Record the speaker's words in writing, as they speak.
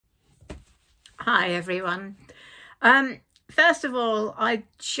Hi everyone. First of all, I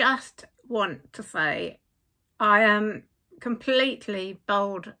just want to say I am completely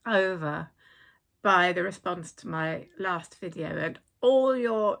bowled over by the response to my last video and all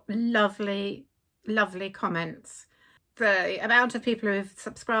your lovely comments. The amount of people who have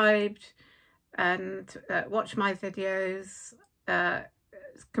subscribed and watched my videos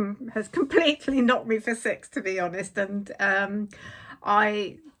has completely knocked me for six, to be honest, and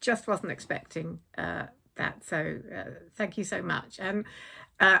I just wasn't expecting that, so thank you so much. And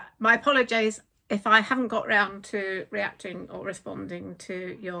my apologies if I haven't got round to reacting or responding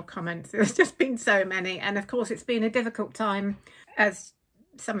to your comments. There's just been so many, and of course it's been a difficult time, as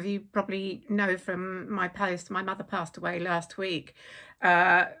some of you probably know from my post. My mother passed away last week,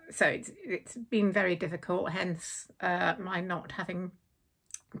 so it's been very difficult, hence my not having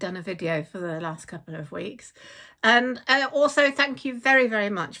done a video for the last couple of weeks. And also thank you very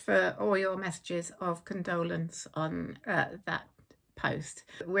much for all your messages of condolence on that post.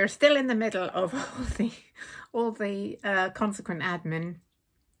 We're still in the middle of all the consequent admin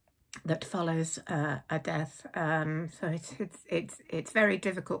that follows a death, so it's very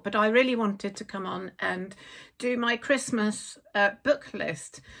difficult, but I really wanted to come on and do my Christmas book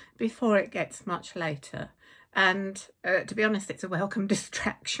list before it gets much later. And to be honest, it's a welcome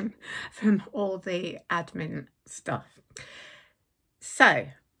distraction from all the admin stuff. So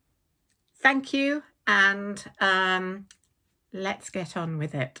thank you, and let's get on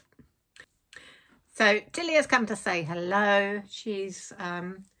with it. So Tilly has come to say hello. She's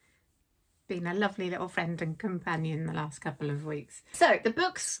been a lovely little friend and companion the last couple of weeks. So the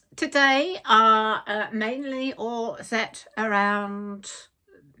books today are mainly all set around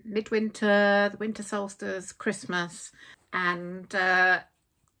Midwinter, the winter solstice, Christmas, and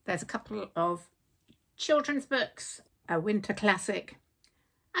there's a couple of children's books, a winter classic,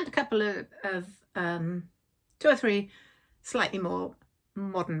 and a couple of two or three slightly more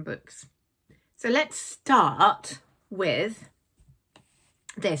modern books. So let's start with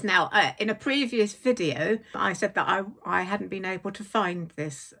this. Now, in a previous video, I said that I hadn't been able to find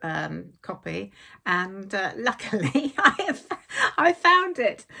this copy, and luckily I found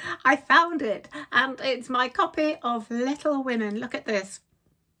it. I found it, and it's my copy of Little Women. Look at this.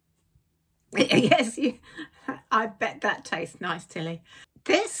 Yes, I bet that tastes nice, Tilly.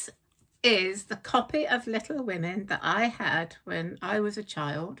 This is the copy of Little Women that I had when I was a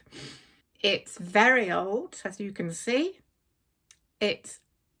child. It's very old, as you can see. It's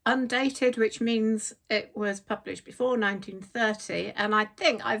undated, which means it was published before 1930, and I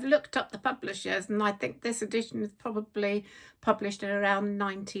think I've looked up the publishers, and I think this edition is probably published in around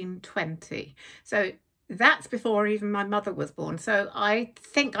 1920. So that's before even my mother was born. So I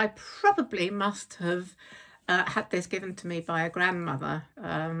think I probably must have had this given to me by a grandmother,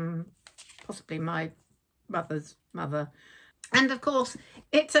 possibly my mother's mother. And of course,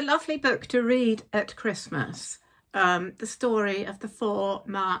 it's a lovely book to read at Christmas. The story of the four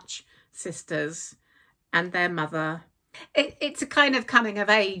March sisters and their mother. It's a kind of coming of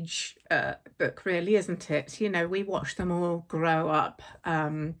age book, really, isn't it? You know, we watch them all grow up.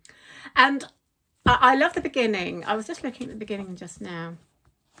 And I love the beginning. I was just looking at the beginning just now.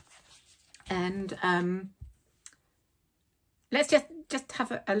 And let's just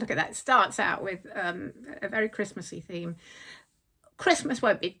have a look at that. It starts out with a very Christmassy theme. Christmas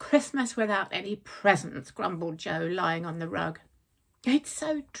won't be Christmas without any presents, grumbled Jo, lying on the rug. It's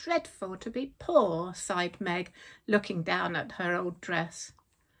so dreadful to be poor, sighed Meg, looking down at her old dress.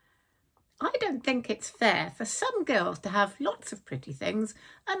 I don't think it's fair for some girls to have lots of pretty things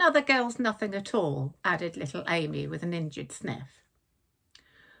and other girls nothing at all, added little Amy with an injured sniff.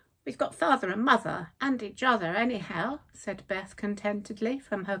 We've got father and mother and each other anyhow, said Beth contentedly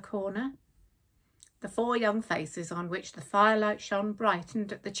from her corner. The four young faces on which the firelight shone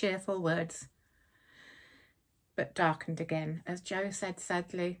brightened at the cheerful words, but darkened again as Jo said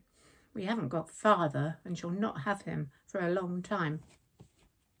sadly, we haven't got father and shall not have him for a long time.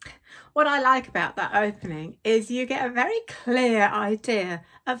 What I like about that opening is you get a very clear idea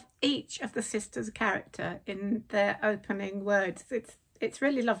of each of the sisters' character in their opening words. It's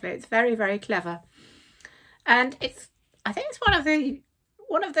really lovely. It's very clever, and I think it's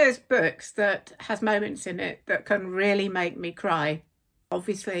one of those books that has moments in it that can really make me cry.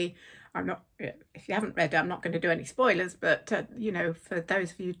 Obviously, if you haven't read it, I'm not going to do any spoilers, but you know, for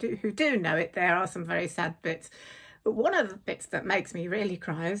those of you who do know it, there are some very sad bits. But one of the bits that makes me really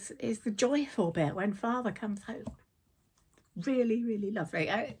cry is the joyful bit when father comes home. Really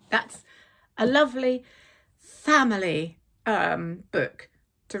lovely. That's a lovely family book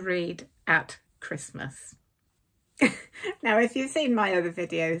to read at Christmas. Now, if you've seen my other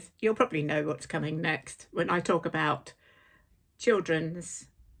videos, you'll probably know what's coming next when I talk about children's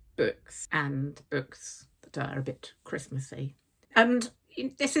books and books that are a bit Christmassy. And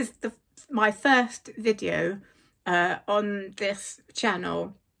this is my first video on this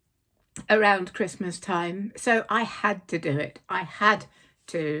channel around Christmas time, so I had to do it. I had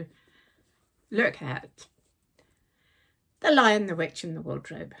to look at The Lion, the Witch and the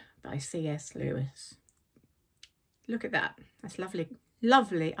Wardrobe by C.S. Lewis. Look at that. That's lovely.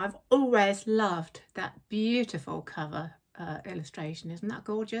 Lovely. I've always loved that beautiful cover illustration. Isn't that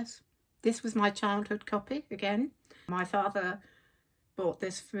gorgeous? This was my childhood copy again. My father bought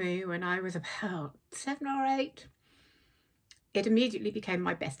this for me when I was about 7 or 8. It immediately became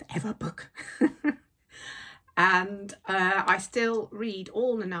my best ever book. And I still read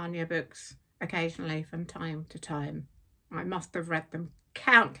all the Narnia books occasionally from time to time. I must have read them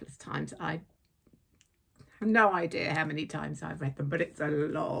countless times. I have no idea how many times I've read them, but it's a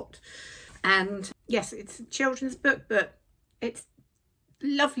lot. And yes, it's a children's book, but it's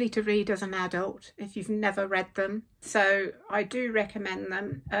lovely to read as an adult if you've never read them. So I do recommend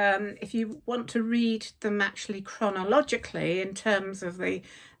them. If you want to read them actually chronologically, in terms of the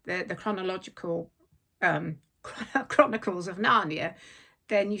chronological Chronicles of Narnia,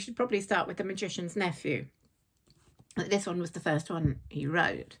 then you should probably start with The Magician's Nephew. This one was the first one he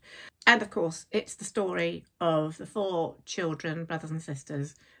wrote. And of course, it's the story of the 4 children, brothers and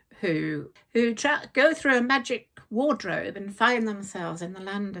sisters, who go through a magic wardrobe and find themselves in the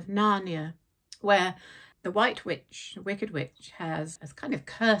land of Narnia, where the White Witch, the Wicked Witch, has kind of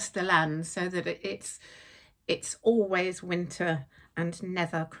cursed the land so that it's always winter and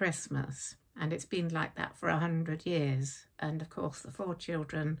never Christmas. And it's been like that for 100 years. And of course, the 4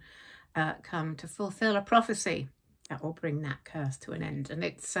 children come to fulfill a prophecy that will bring that curse to an end. And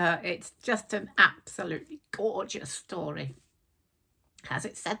it's just an absolutely gorgeous story. Has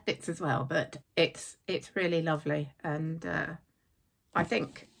its sad bits as well, but it's really lovely. And I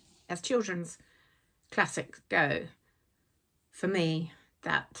think as children's classics go, for me,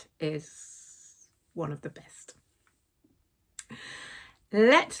 that is one of the best.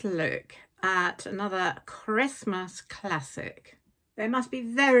 Let's look at another Christmas classic. There must be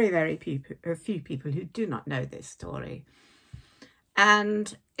very, very few people who do not know this story.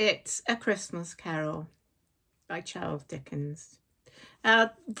 And it's A Christmas Carol by Charles Dickens.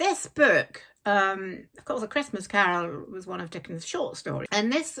 This book, of course, A Christmas Carol was one of Dickens' short stories.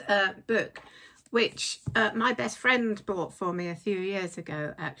 And this book, which my best friend bought for me a few years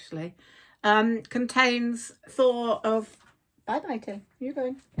ago, actually, contains 4 of... Bye-bye, Tim. You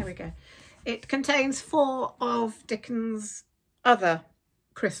going? There we go. It contains 4 of Dickens' other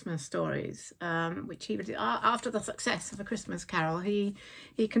Christmas stories, which he would, after the success of A Christmas Carol, he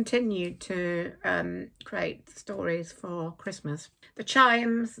continued to create stories for Christmas. The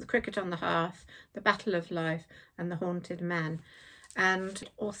Chimes, The Cricket on the Hearth, The Battle of Life and The Haunted Man. And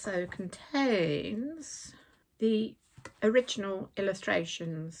also contains the original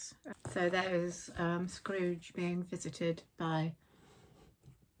illustrations. So there's Scrooge being visited by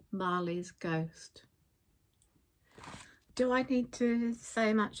Marley's ghost. Do I need to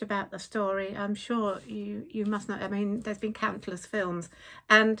say much about the story? I'm sure you must know. I mean, there's been countless films.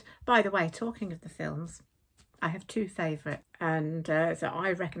 And by the way, talking of the films, I have 2 favourite, and so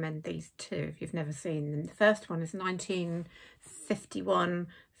I recommend these 2 if you've never seen them. The first one is 1951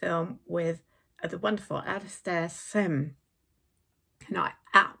 film with the wonderful Alastair Sim, and I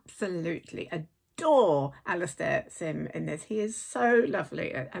absolutely adore Alastair Sim in this. He is so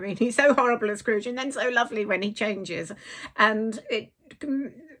lovely. I mean, he's so horrible as Scrooge, and then so lovely when he changes. And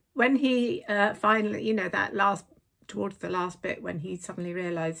when he finally, you know, towards the last bit, when he suddenly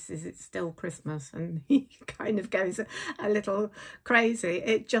realises it's still Christmas and he kind of goes a little crazy,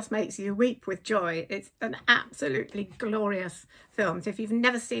 it just makes you weep with joy. It's an absolutely glorious film. So if you've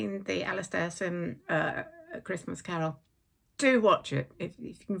never seen the Alastair Sim Christmas Carol, do watch it if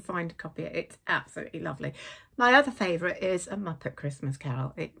you can find a copy. It's absolutely lovely. My other favourite is A Muppet Christmas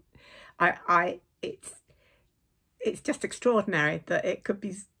Carol. It's just extraordinary that it could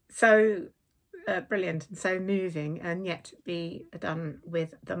be so brilliant and so moving and yet be done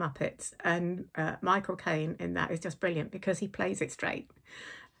with the Muppets. And Michael Caine in that is just brilliant because he plays it straight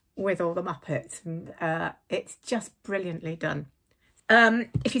with all the Muppets, and it's just brilliantly done.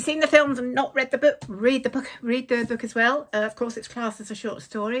 If you've seen the films and not read the book, read the book as well. Of course, it's classed as a short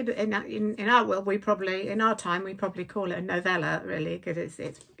story, but in our world, in our time, we probably call it a novella, really, because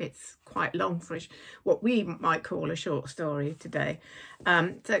it's quite long for what we might call a short story today.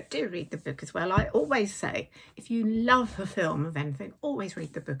 So do read the book as well. I always say, if you love a film of anything, always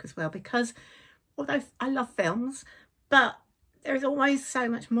read the book as well, because although I love films, but there is always so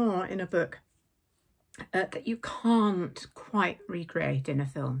much more in a book that you can't quite recreate in a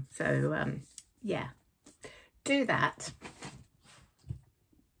film. So yeah, do that.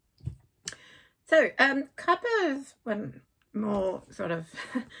 So couple of one more sort of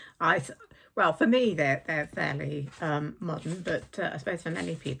well, for me they're fairly modern, but I suppose for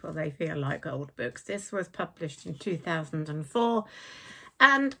many people they feel like old books. This was published in 2004,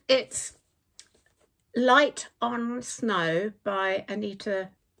 and it's Light on Snow by Anita.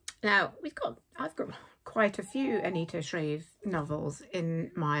 Now I've got quite a few Anita Shreve novels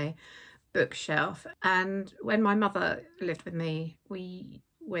in my bookshelf, and when my mother lived with me, we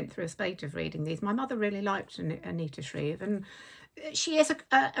went through a spate of reading these. My mother really liked Anita Shreve, and she is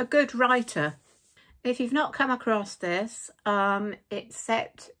a good writer. If you've not come across this, it's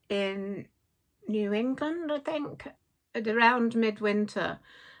set in New England, I think, at around midwinter.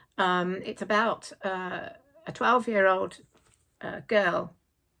 It's about a 12-year-old girl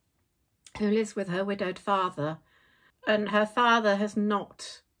who lives with her widowed father, and her father has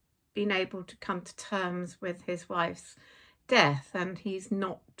not been able to come to terms with his wife's death, and he's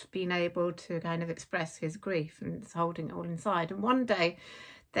not been able to kind of express his grief, and it's holding it all inside. And one day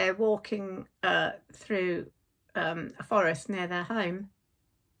they're walking through a forest near their home,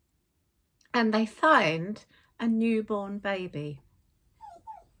 and they find a newborn baby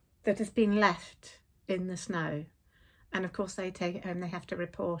that has been left in the snow. And of course they take it home, they have to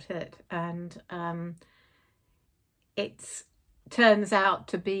report it, and it turns out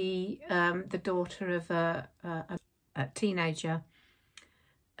to be the daughter of a teenager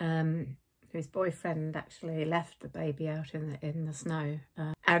whose boyfriend actually left the baby out in the snow,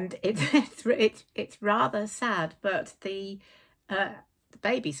 and it's rather sad, but the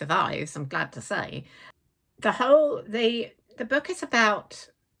baby survives, I'm glad to say. The book is about,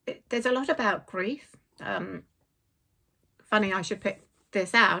 there's a lot about grief. Funny I should pick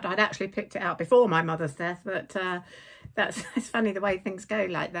this out. I'd actually picked it out before my mother's death, but it's funny the way things go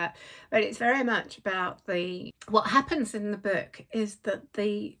like that. But it's very much about what happens in the book is that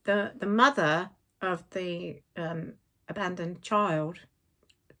the mother of the abandoned child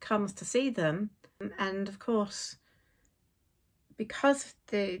comes to see them, and of course, because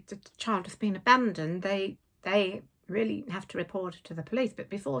the child has been abandoned, they really have to report it to the police. But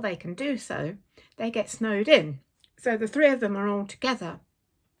before they can do so, they get snowed in. So the three of them are all together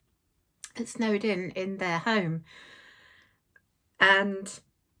and snowed in their home, and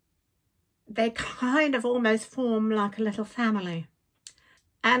they kind of almost form like a little family.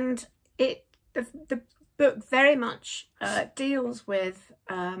 And the book very much deals with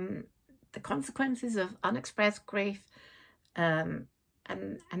the consequences of unexpressed grief, and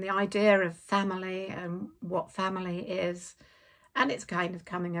the idea of family and what family is, and it's kind of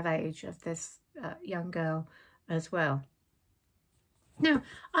coming of age of this young girl as well. Now,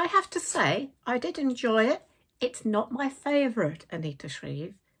 I have to say, I did enjoy it. It's not my favourite Anita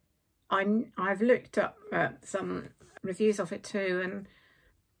Shreve. I've looked up some reviews of it too, and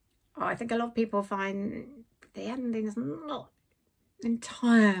I think a lot of people find the endings not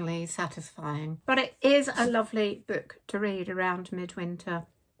entirely satisfying. But it is a lovely book to read around midwinter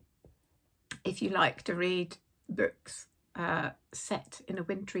if you like to read books set in a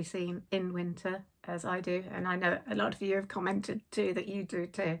wintry scene in winter, as I do, and I know a lot of you have commented too that you do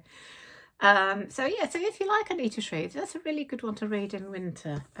too. So yeah, so if you like Anita Shreve, that's a really good one to read in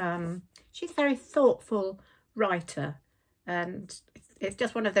winter. She's a very thoughtful writer, and it's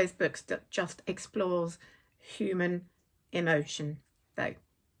just one of those books that just explores human emotion. So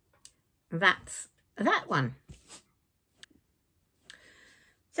that's that one.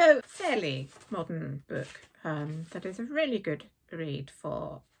 So fairly modern book that is a really good read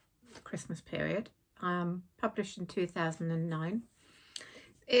for the Christmas period, published in 2009,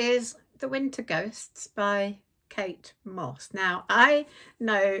 is The Winter Ghosts by Kate Moss. Now, I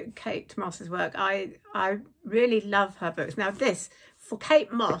know Kate Moss's work. I really love her books. Now, for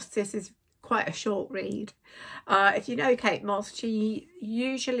Kate Moss, this is quite a short read. If you know Kate Moss, she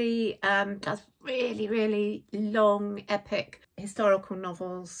usually does really, really long, epic historical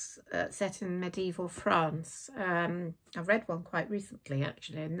novels set in medieval France. I've read one quite recently,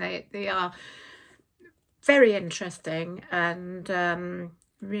 actually, and they are very interesting and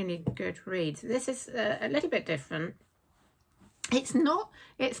really good reads. This is a little bit different. It's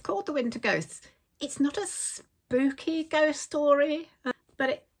called The Winter Ghosts. It's not a spooky ghost story,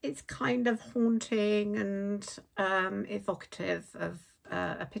 but it's kind of haunting and evocative of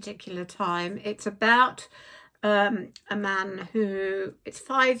a particular time. It's about a man who, it's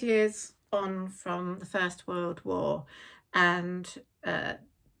 5 years on from the First World War, and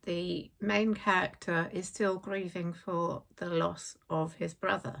the main character is still grieving for the loss of his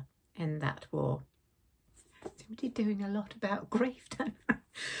brother in that war. Somebody doing a lot about grief, don't I?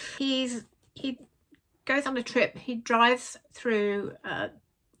 He goes on a trip. He drives through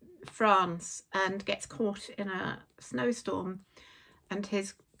France and gets caught in a snowstorm, and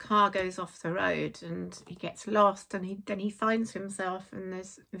his car goes off the road and he gets lost, and then he finds himself in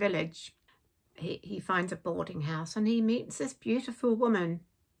this village. He finds a boarding house and he meets this beautiful woman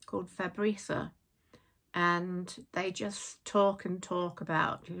called Fabrica, and they just talk and talk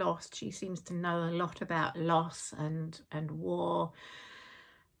about loss. She seems to know a lot about loss and war.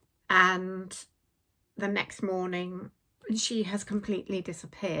 And the next morning she has completely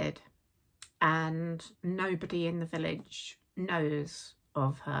disappeared and nobody in the village knows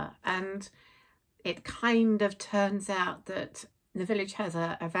of her. And it kind of turns out that the village has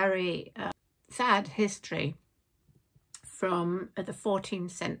a very sad history from the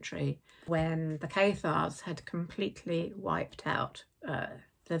 14th century, when the Cathars had completely wiped out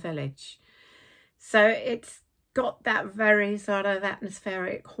the village. So it's got that very sort of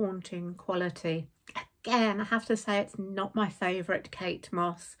atmospheric, haunting quality. Again, I have to say it's not my favourite Kate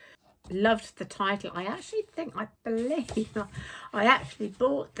Moss. Loved the title. I believe I actually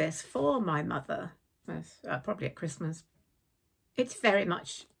bought this for my mother, probably at Christmas. It's very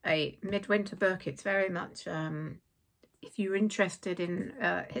much a midwinter book. It's very much, if you're interested in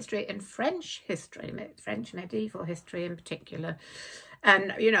history, in French history, French medieval history in particular.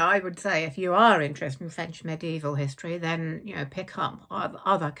 And, you know, I would say if you are interested in French medieval history, then, you know, pick up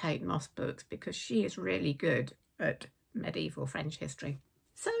other Kate Moss books, because she is really good at medieval French history.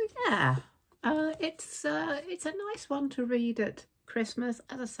 So, yeah, it's a nice one to read at Christmas.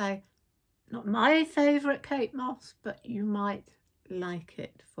 As I say, not my favourite Kate Moss, but you might like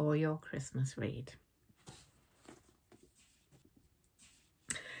it for your Christmas read.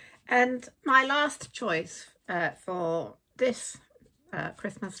 And my last choice for this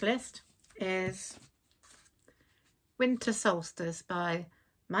Christmas list is Winter Solstice by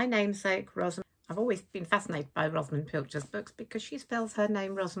my namesake Rosamund. I've always been fascinated by Rosamund Pilcher's books because she spells her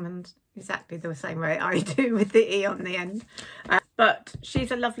name Rosamund exactly the same way I do, with the E on the end. But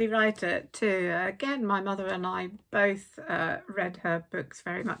she's a lovely writer too. Again, my mother and I both read her books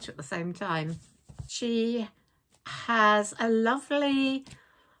very much at the same time. She has a lovely...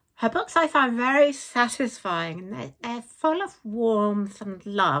 Her books I find very satisfying, and they're full of warmth and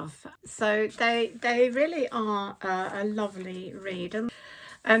love. So they really are a lovely read.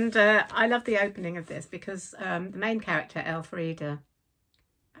 And I love the opening of this because the main character, Elfrida,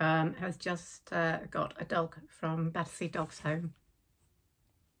 has just got a dog from Battersea Dogs Home.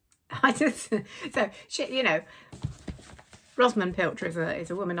 So she, you know, Rosamund Pilcher is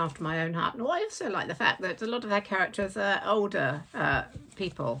a woman after my own heart. And I also like the fact that a lot of her characters are older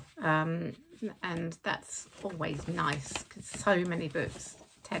people, and that's always nice because so many books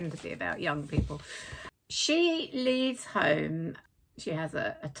tend to be about young people. She leaves home. She has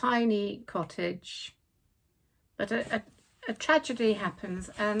a tiny cottage, but a tragedy happens,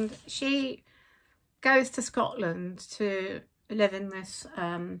 and she goes to Scotland to live in this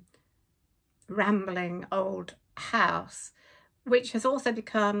rambling old house, which has also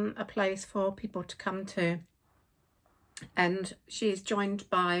become a place for people to come to. And she's joined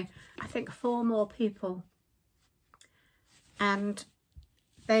by, I think, 4 more people, and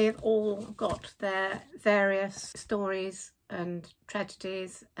they've all got their various stories and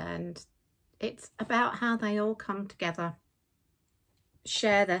tragedies, and it's about how they all come together,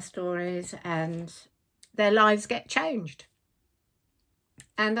 share their stories, and their lives get changed.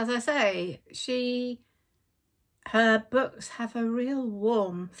 And as I say, her books have a real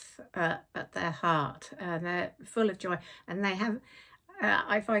warmth at their heart, and they're full of joy, and they have,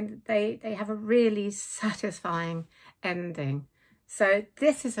 I find they have a really satisfying ending. So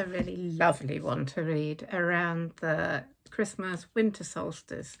this is a really lovely one to read around the Christmas winter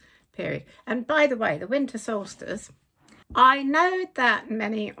solstice period. And by the way, the winter solstice, I know that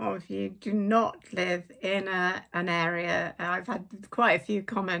many of you do not live in an area. I've had quite a few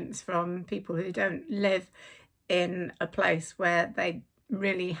comments from people who don't live in a place where they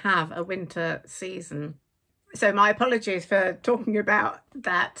really have a winter season. So my apologies for talking about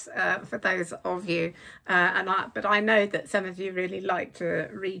that for those of you. But I know that some of you really like to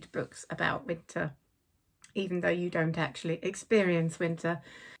read books about winter, even though you don't actually experience winter.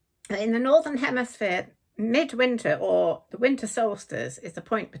 In the Northern Hemisphere, midwinter, or the winter solstice, is the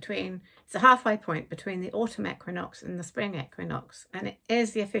point between, it's a halfway point between the autumn equinox and the spring equinox, and it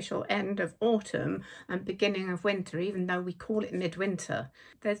is the official end of autumn and beginning of winter, even though we call it midwinter.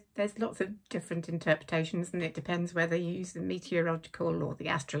 There's lots of different interpretations, and it depends whether you use the meteorological or the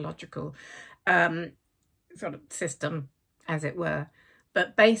astrological sort of system, as it were.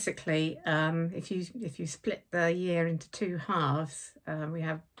 But basically, if you split the year into two halves, we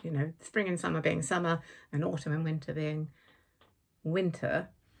have, you know, spring and summer being summer and autumn and winter being winter.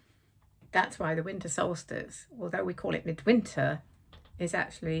 That's why the winter solstice, although we call it midwinter, is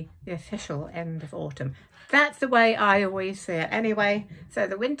actually the official end of autumn. That's the way I always see it anyway. So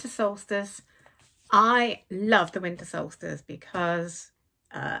the winter solstice, I love the winter solstice because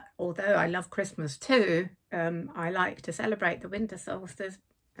although I love Christmas too, I like to celebrate the winter solstice.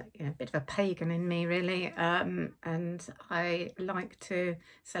 You know, a bit of a pagan in me, really, and I like to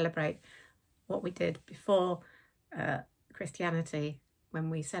celebrate what we did before Christianity, when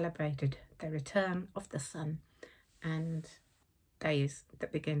we celebrated the return of the sun and days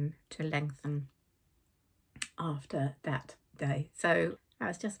that begin to lengthen after that day. So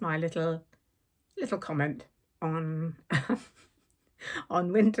that's just my little comment on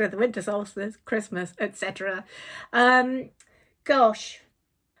on winter, the winter solstice, Christmas, etc. Gosh,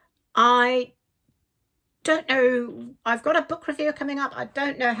 I don't know. I've got a book review coming up. I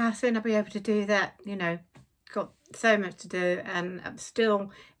don't know how soon I'll be able to do that. You know, got so much to do, and I'm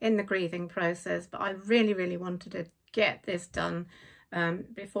still in the grieving process, but I really, really wanted to get this done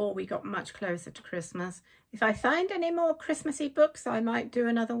before we got much closer to Christmas. If I find any more Christmassy books, I might do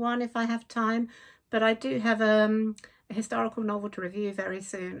another one if I have time, but I do have a historical novel to review very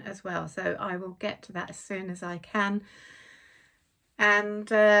soon as well, so I will get to that as soon as I can. And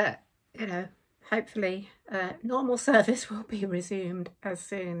you know, hopefully normal service will be resumed as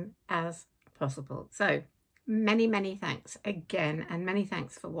soon as possible. So many thanks again, and many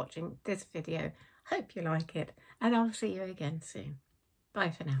thanks for watching this video. Hope you like it, and I'll see you again soon. Bye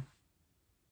for now.